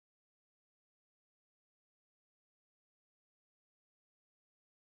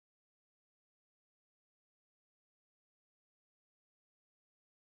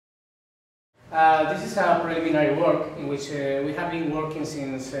This is a preliminary work in which we have been working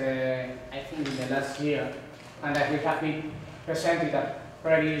since, I think, in the last year, and we have been presented a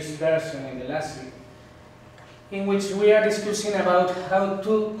previous version in the last year, in which we are discussing about how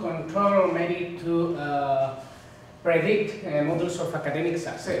to control, maybe to predict models of academic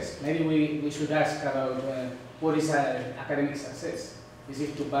success. Maybe we should ask about what is academic success. Is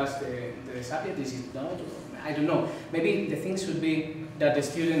it to pass the subject? Is it not? I don't know. Maybe the thing should be that the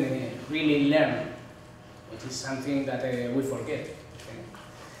student really learn, which is something that we forget.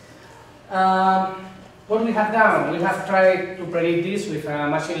 What we have done, we have tried to predict this with a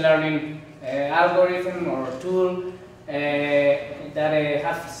machine learning algorithm or tool that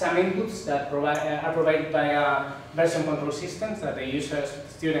have some inputs that are provided by version control systems that the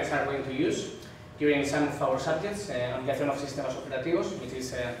students are going to use during some of our subjects, Aplicación of Sistemas Operativos, which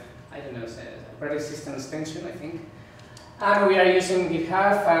is, I don't know, operating system extension, I think. And we are using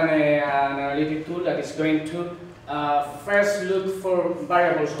GitHub and an analytic tool that is going to first look for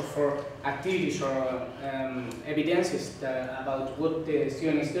variables or for activities or evidences about what the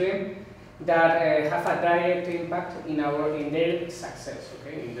student is doing that have a direct impact in their success,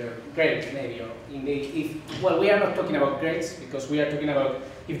 okay, in their grades maybe, or in the well, we are not talking about grades because we are talking about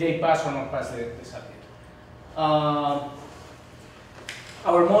if they pass or not pass the subject. Our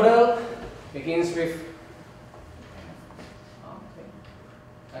model begins with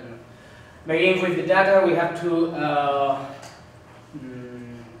begins with the data. We have to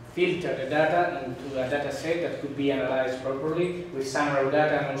filter the data into a data set that could be analyzed properly with some raw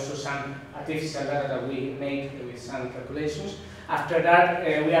data and also some artificial data that we made with some calculations. After that,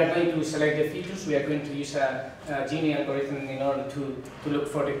 we are going to select the features. We are going to use a Gini algorithm in order to look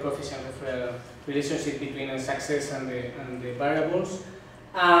for the coefficient of relationship between the success and the variables.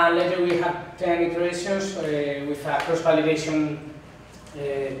 Later we have 10 iterations with a cross-validation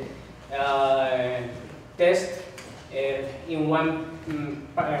test. In one,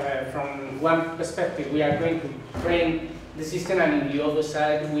 from one perspective, we are going to train the system, and in the other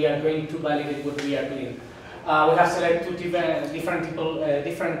side, we are going to validate what we are doing. We have selected two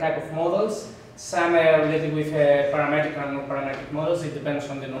different type of models. Some are related with parametric and non-parametric models. It depends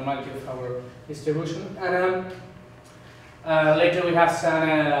on the normality of our distribution. And later we have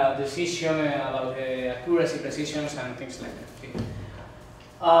some decision about accuracy, precisions, and things like that. Okay.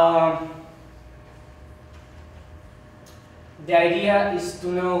 The idea is to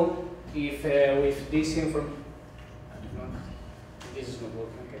know if with this information, this is not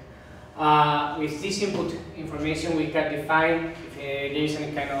working. Okay. With this input information, we can define if there is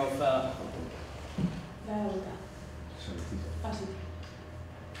any kind of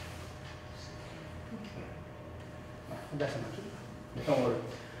doesn't matter. Don't worry.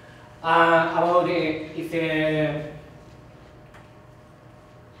 About if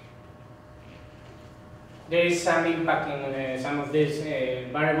there is some impact in some of these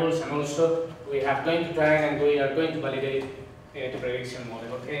variables, and also we have going to try and we are going to validate the prediction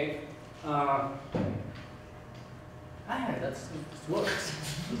model. Okay. That works.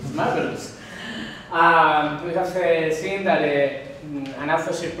 It's marvelous. We have seen that an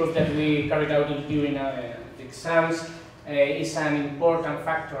authorship proof that we carried out during the exams is an important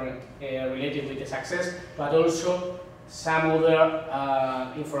factor related with the success, but also some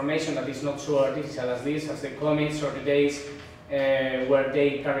other information that is not so artificial as this, as the commits or the days where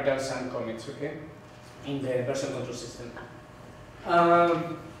they carried out some commits, okay, in the version control system.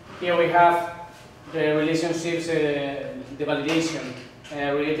 Here we have the relationships, the validation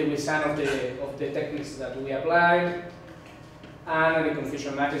related with some of the techniques that we applied, and the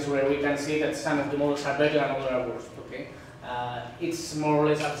confusion matrix where we can see that some of the models are better and others are worse. Okay, it's more or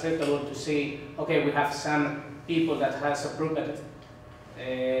less acceptable to say, okay, we have some people that has approved that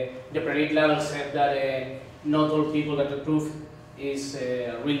the predict level said that not all people that approve is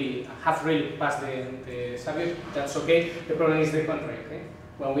really passed the subject. That's okay. The problem is the contrary. Okay,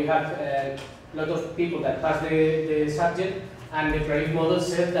 when we have a lot of people that pass the subject and the predict model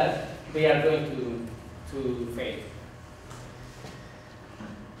said that they are going to fail.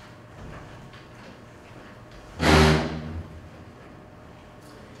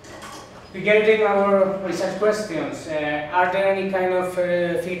 Regarding our research questions, are there any kind of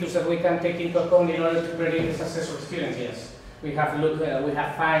features that we can take into account in order to predict the success of students? Yes, we have looked. We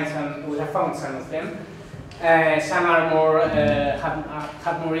have found some of them. Some are more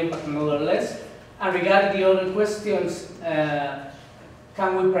have more impact and others less. And regarding the other questions,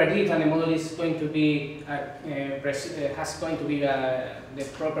 can we predict and the model is going to be has going to be the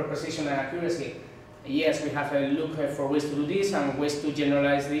proper precision and accuracy? Yes, we have a look for ways to do this and ways to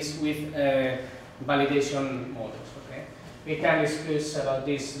generalize this with validation models. Okay, We can discuss about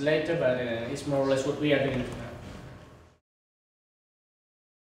this later, but it's more or less what we are doing